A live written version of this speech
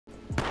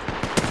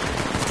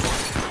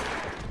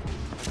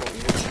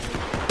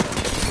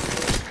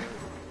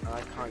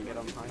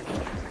I'm high.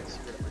 It's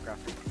good at my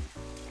graphic.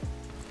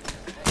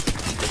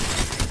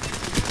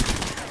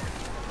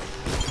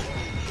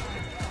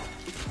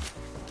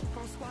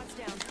 Full squad's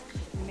down.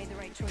 We made the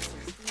right choices.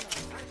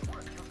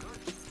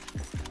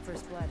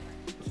 First blood.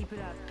 Keep it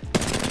up.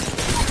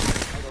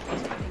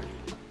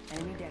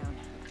 Enemy down.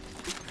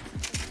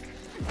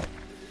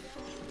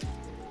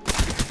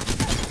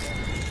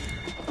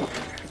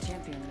 The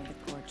champion made a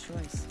poor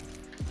choice.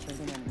 Killed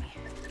an enemy.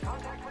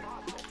 Contact with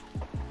hostile.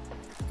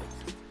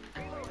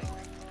 Reloading.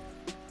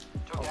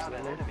 Took down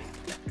an enemy.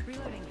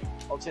 Reloading.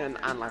 Ultimate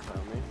and life on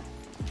me.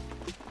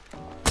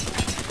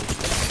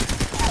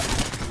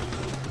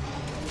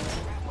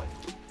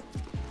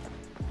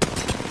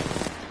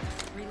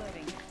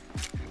 Reloading.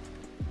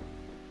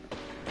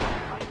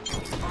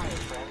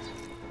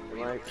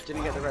 Like,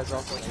 didn't get the res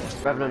off.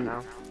 Revenant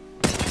now.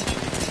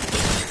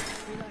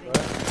 Reloading.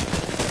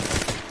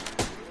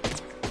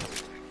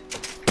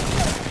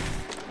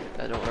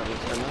 I don't want to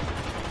spend that.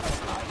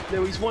 No,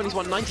 he's one.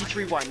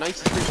 93 wide.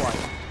 93 wide.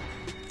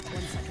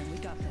 1 second, we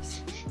got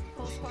this.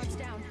 Full squad's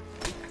down.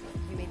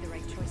 We made the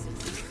right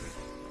choices.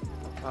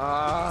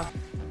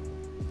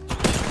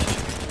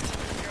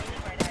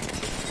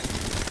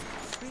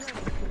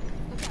 Reloading.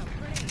 Look out,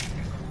 grenade.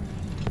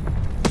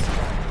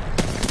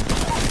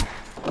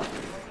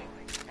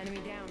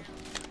 Enemy down.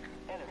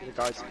 The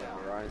guy's on the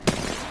right.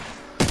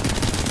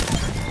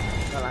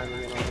 That landed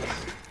me on this.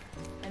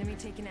 Enemy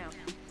taken out.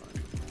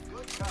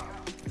 Good job.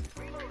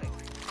 Reloading.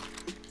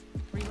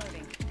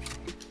 Reloading.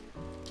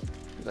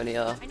 Got any I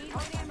need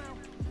light ammo.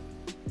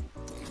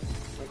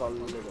 I got a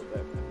little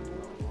bit.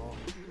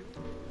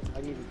 I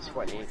needed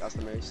 20. That's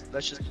the most.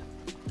 Let's just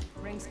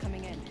Rings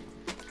coming in.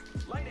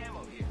 Light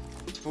ammo here.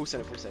 full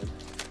center, full center.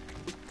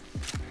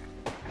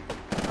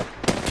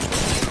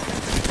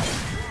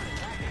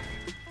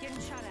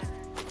 Getting shot at.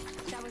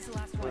 That was the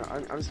last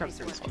one. I'm just gonna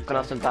through this. I'm gonna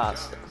have some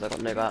bats, because I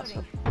got no bats.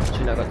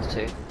 Actually, no, I got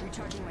 2.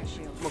 Recharging my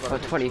shield. Oh my I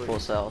God, got 24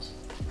 cells.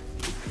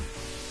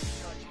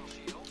 Charging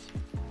shields.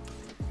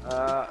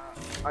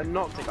 I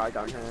knocked a guy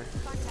down here.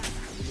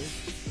 Using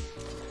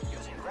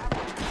rapid.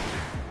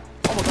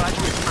 Oh my God, I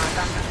just man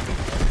down.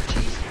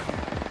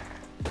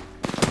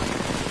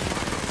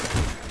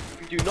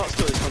 You do not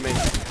steal this from me. You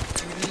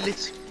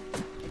little.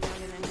 Down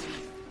an enemy.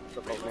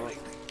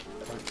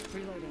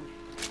 Reloading.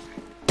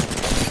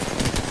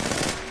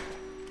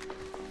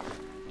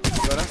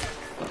 You got it?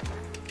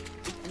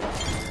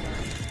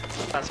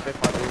 That's a bit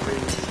by the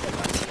rings.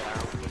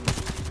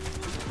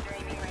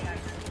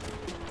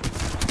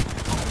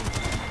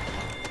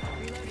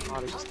 Oh,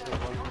 they just killed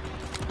one.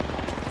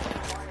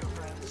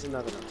 There's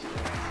another one.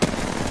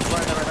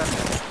 Right there.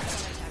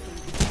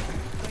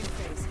 Going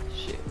phase.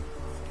 Shit.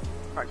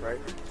 Cracked,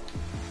 right?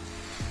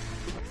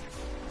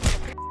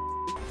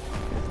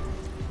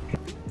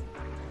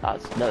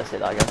 That's never say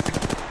that again.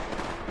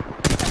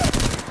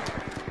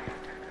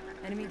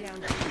 Enemy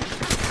down.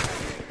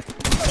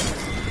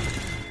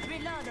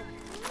 Reloaded.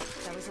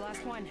 That was the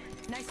last one.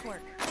 Nice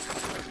work.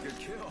 Good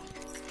kill.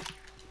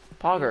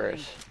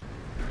 Poggers.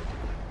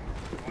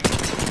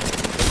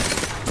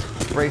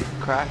 Roof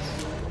cracks.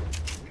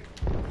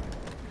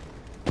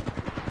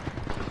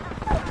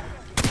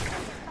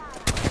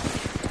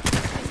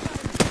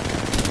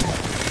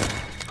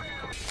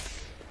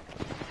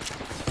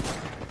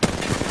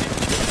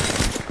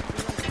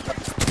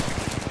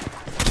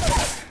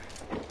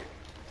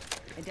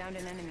 I downed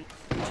an enemy.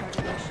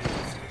 Recharging my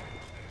shields.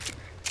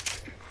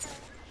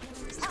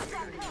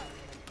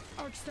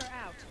 Arcstar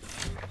out.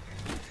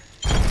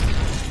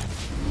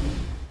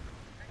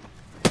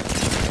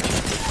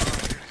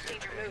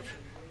 Danger move.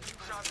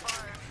 Shot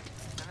fired.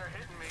 And they're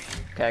hitting me.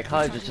 Okay, I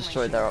kind of just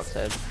destroyed their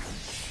octane.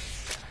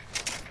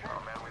 Oh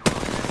man, we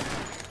lost it.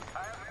 I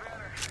have the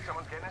banner.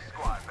 Someone's getting a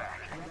squad back.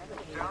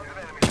 Down an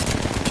enemy.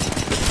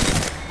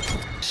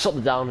 Shot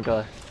the down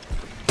guy.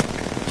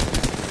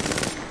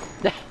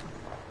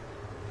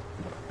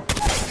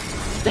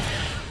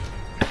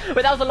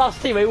 Wait, that was the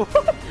last teammate.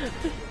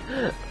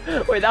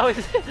 Wait, that was.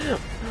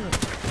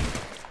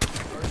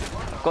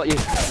 Got you.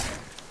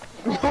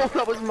 No,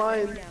 that was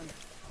mine. Down.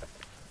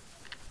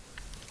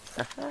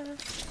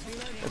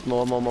 There's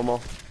more. I'm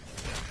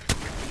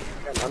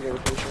going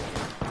to push him.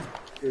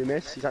 Did he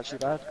miss? He's actually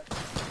bad.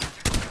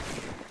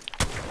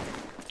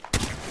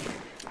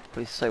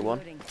 Please say one.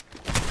 Reloading.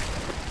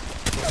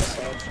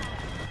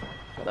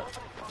 Got it.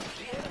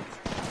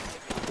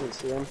 Didn't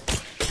see him.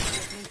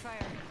 Opening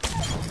fire.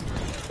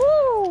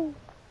 Woo!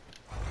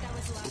 That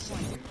was the last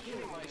one.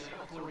 Giving my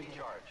shields a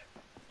recharge.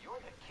 You're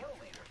the kill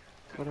leader.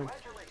 Got him.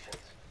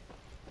 Congratulations.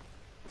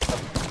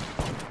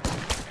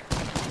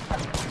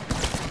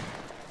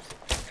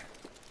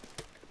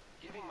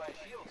 Giving my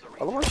shields a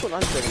I almost got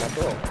landed in that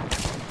door.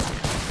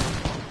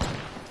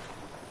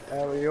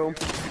 Aerial.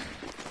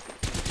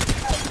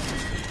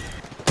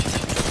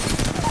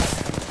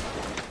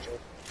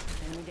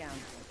 Enemy down.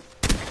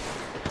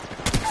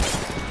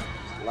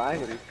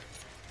 Lagging.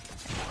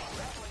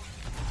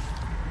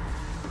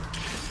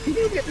 He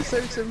didn't get the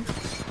totem.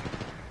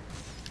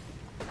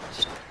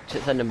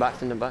 Send him back,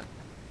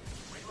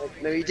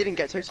 Like, no, he didn't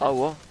get totem. Oh,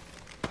 what?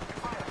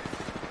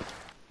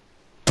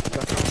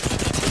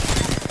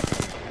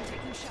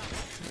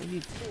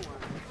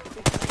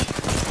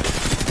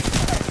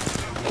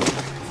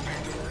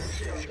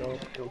 Sure,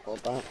 don't hold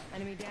that.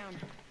 Enemy down.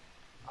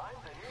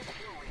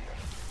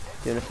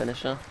 Doing a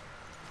finisher.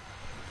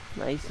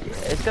 Nice.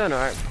 Yeah, it's going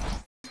alright.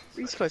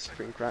 He's close to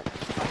green crack.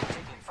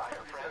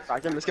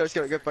 Crack him, let's go,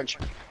 good punch.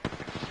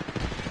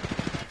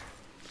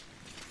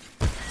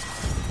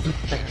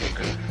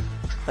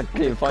 I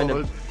couldn't even find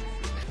him.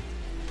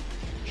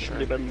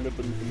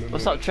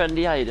 What's up,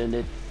 Trendy? How you doing,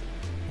 dude?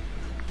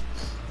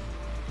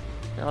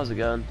 How's it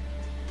going?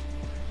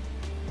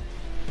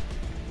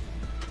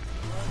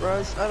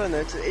 Raz, I don't know,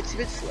 it's a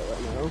bit slow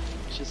right now.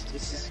 It's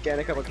just getting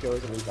a couple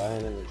kills and then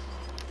dying and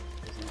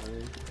it's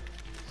annoying.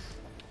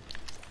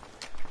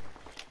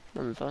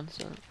 I'm fun,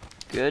 so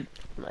good.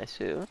 Nice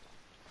too.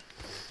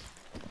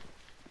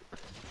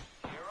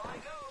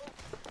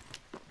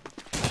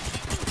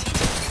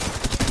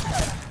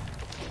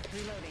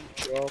 Reloading.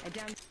 Sure.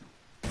 Down.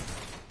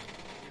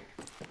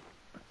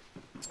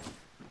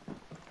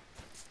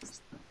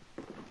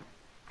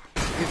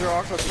 These are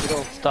all close to the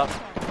goal. Stop.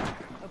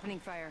 Opening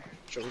fire.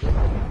 Sure. Poor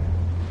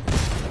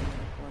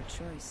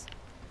choice.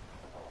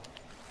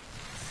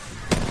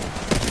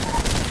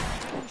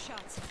 Taking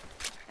shots.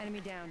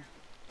 Enemy down.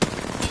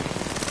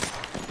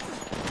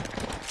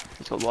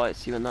 He's got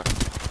whites, even that.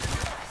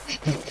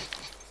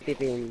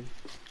 Vivian.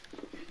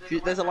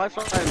 There's a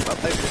lifeline up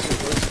over this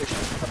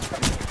station.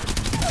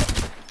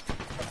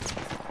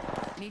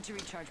 Need to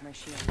recharge my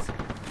shields.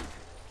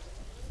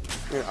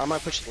 Yeah, I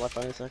might push the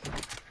lifeline in a second.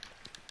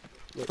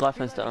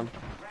 Lifeline's down.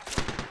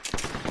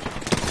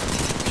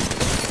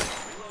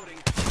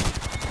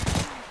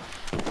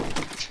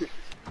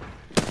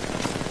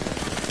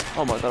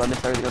 Oh my god, I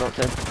missed everything I knocked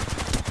in.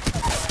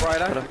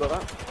 Right, I've got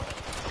that.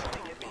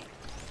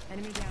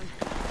 Enemy down.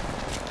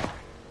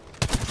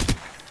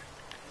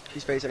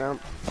 She's phasing out.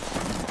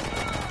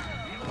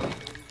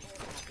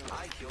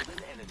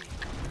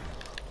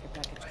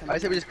 I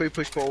say we just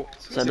push ball.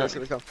 Send it.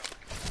 Let's go.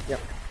 Yep.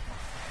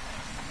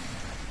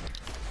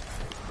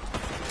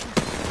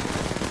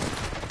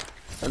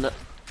 And it.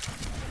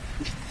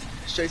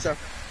 Chase up.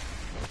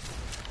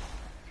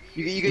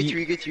 You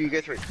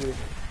go through.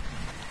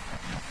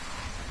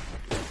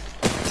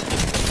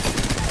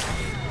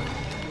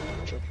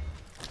 Sure.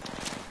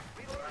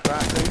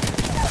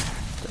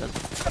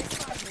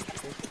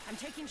 I'm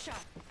taking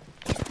shot.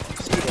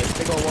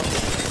 They got one.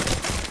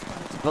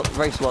 Look,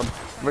 race one.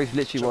 Race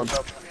literally one.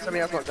 Somebody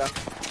else knocked down.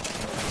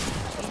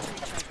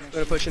 I'm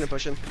gonna push in and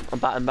push in. I'm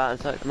batting,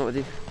 so I'm not with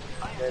you.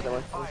 Yeah, don't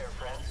worry.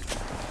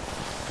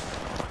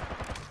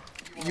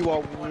 You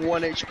are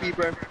 1 HP,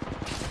 bro.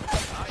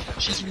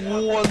 She's 1.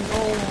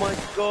 Oh my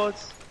god.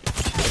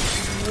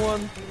 She's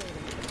 1.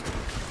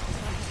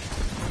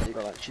 You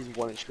got that. She's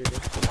 1 HP, bro.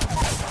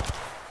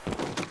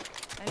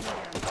 Enemy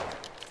down.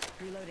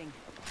 Reloading.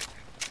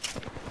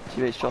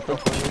 Teammate's chopping.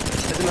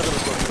 There's another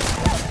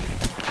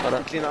one. Got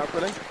it. Clean out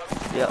quickly.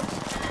 Yeah.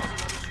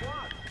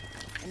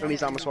 From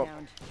his armor swap.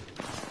 Down.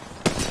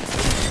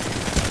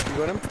 You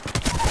got him?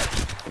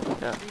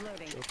 Yeah.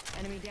 Reloading.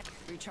 Enemy down.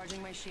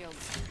 Recharging my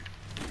shields.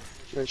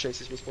 I'm gonna chase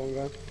this respawn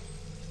guy.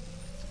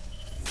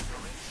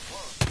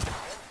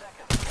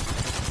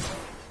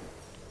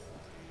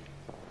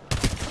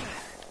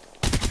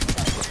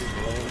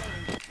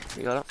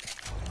 You got it?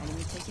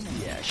 Enemy taken out.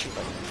 Yeah, shoot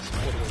like this.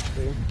 What do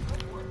we do?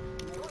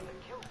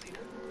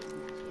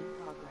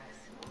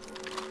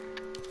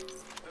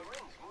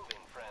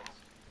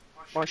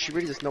 Oh, she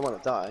really does not want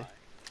to die.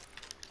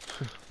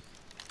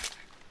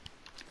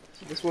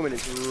 This woman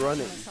is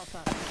running. Myself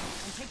up.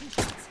 I'm taking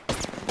shots.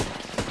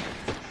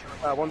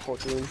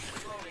 114.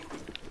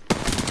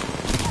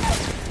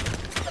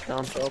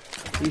 Down.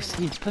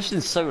 He's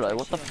pushing solo,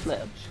 what the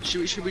flip?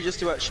 Should we just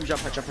do it? Should we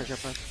jump her?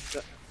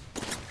 Yeah.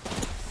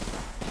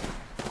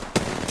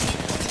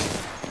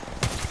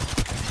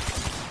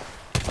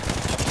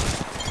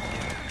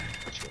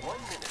 1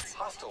 minute.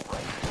 Hostile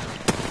right.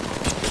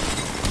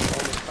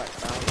 Almost back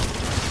down.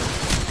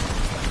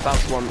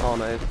 Bounce one, oh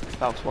no.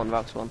 Bounce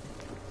one.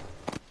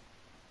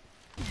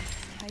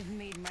 I've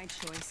made my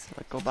choice.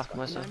 I go back on I'm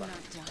myself. not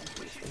done.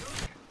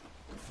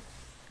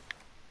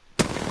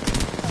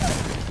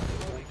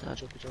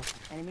 Good job.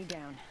 Enemy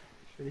down.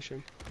 Finish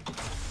him.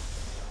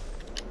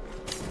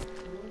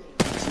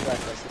 See that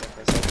first.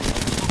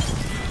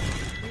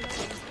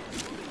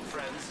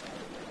 Friends.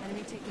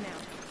 Enemy taken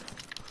out.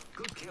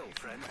 Good kill,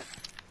 friend.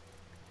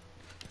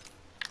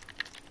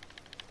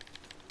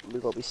 We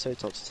gotta be so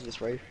toxic to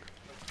this raid.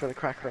 Gonna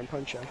crack her and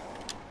punch her.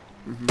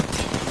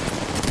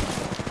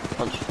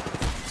 Punch.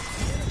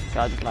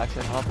 God, the black's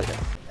like half again.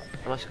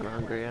 I'm actually kinda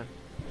hungry, yeah.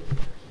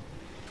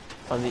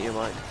 Unmute your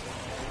mic.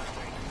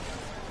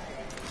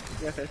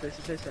 Yeah, face.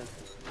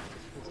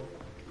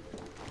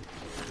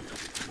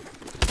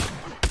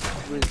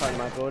 We find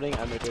my building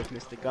and they both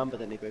missed the gun, but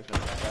then they both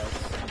went upstairs.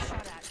 I'm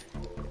shot at.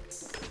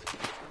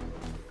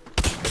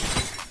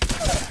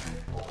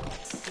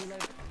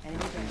 Reload.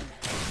 Enemy down.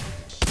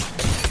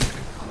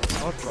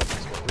 I'll drop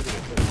this one.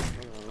 Really good.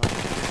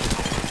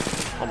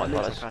 Oh my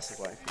god, That's a that's classic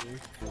way.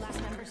 Last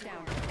member's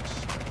down.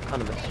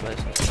 kind of a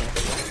space.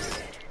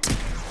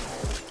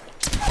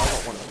 I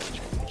got one of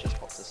them. Just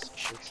pop this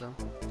shit cell.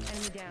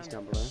 Enemy down. He's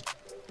down below.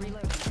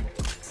 Reloading.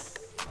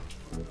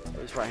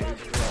 It's right here.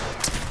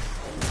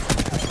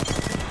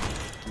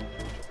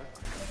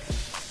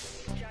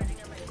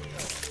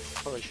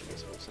 Probably should be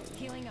something.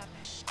 Healing up.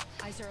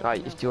 Eyes are Right,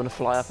 open do you want to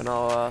fly up and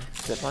I'll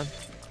zip line?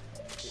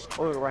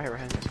 Oh, right here,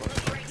 right here. This one.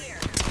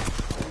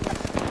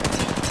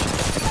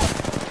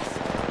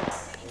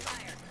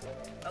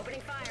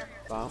 Opening fire.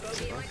 Wow.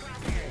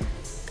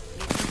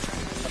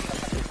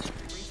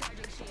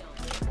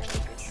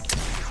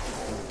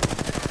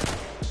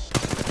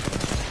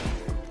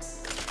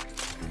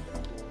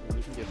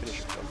 You can get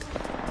finisher kill.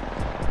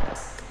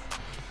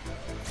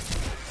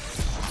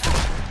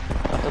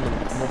 I've done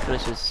more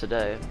finishes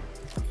today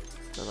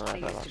than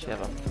I've actually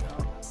ever.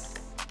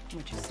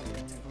 Which is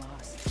something we've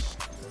lost.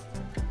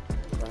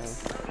 Right here.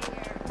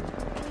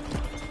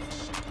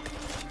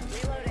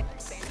 Reloading.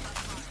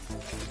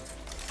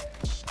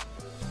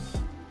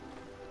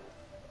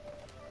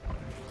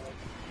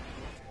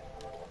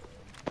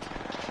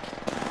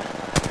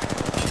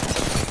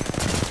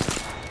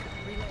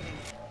 Reloading.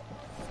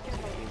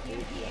 Careful.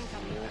 EMP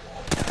incoming.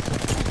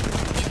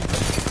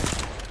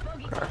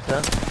 Cracked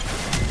there.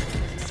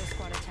 There's another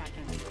squad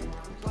attacking.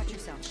 Watch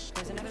yourself.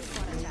 There's another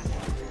squad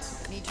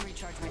attacking. Need to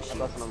recharge my I'm shield.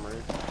 left on the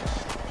roof.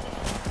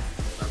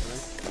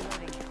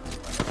 Reloading.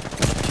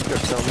 You're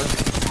still there.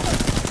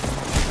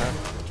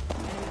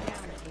 Enemy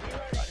down.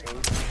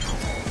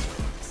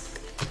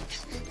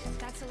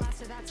 That's the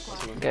last of that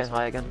squad. Going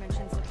high again.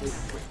 Dimensions looking up.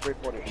 Three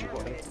body, she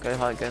got him. Going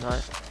high, going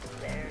high.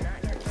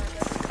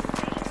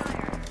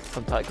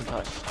 Come tight, come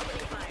tight.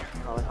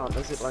 Oh, I can't.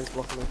 There's zip lines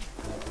blocking me.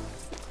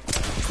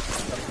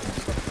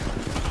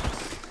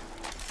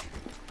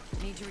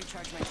 Need to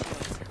recharge my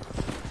shields.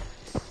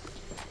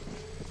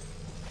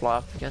 Fly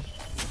up again.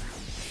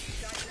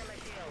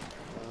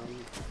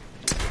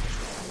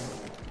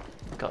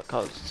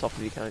 Can't stop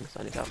if you can, because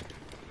I need help.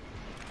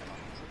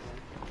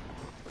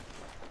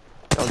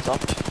 Go on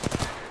top.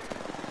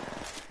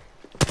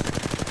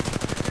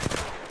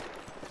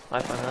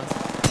 Knife on her.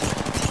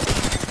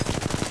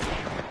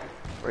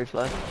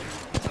 Reflow.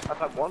 I've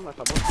had one.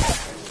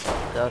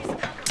 Dead.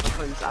 I'm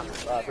putting Zap,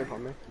 brick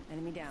on me.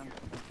 Enemy down.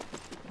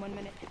 1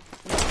 minute.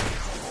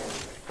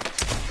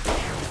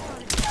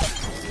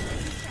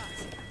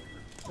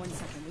 One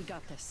second, we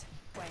got this.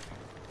 Wait.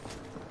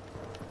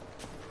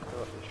 I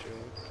got the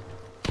shields.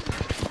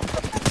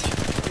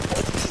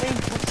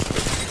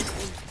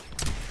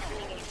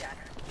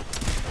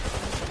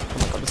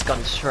 Oh, this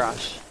gun's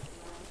trash.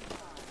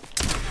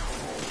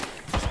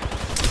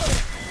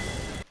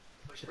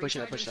 She's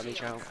pushing, pushing, I need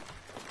your help.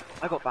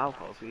 I got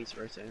Valkov, we need to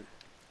rotate.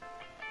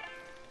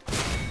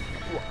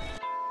 What?